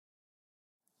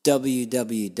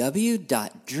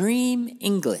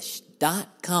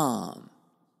www.dreamenglish.com.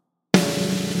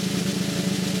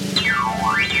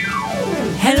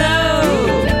 Hello!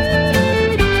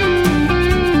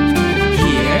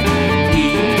 Here we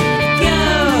go!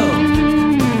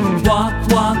 Walk,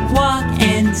 walk, walk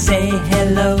and say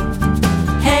hello.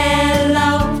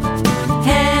 Hello,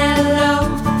 hello.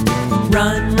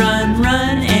 Run, run,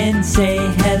 run and say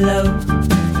hello.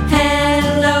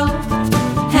 Hello,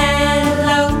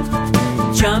 hello.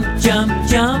 Jump, jump,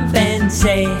 jump and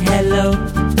say hello.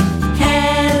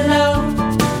 Hello,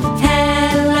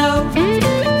 hello.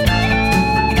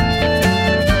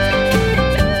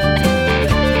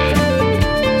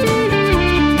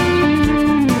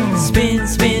 Spin,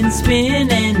 spin,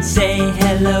 spin and say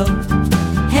hello.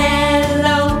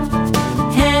 Hello,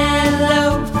 hello.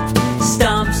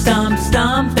 Stomp, stomp,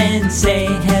 stomp and say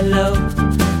hello.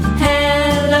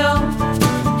 Hello,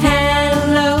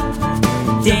 hello.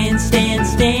 Dance,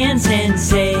 dance, dance and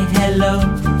say hello.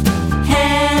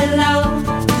 Hello,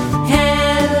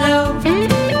 hello.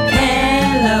 Hello,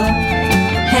 hello.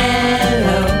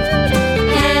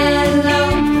 Hello,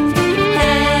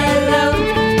 hello.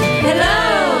 Hello.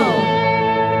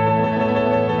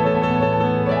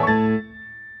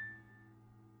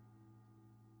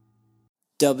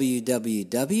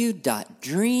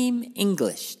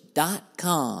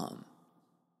 www.dreamenglish.com.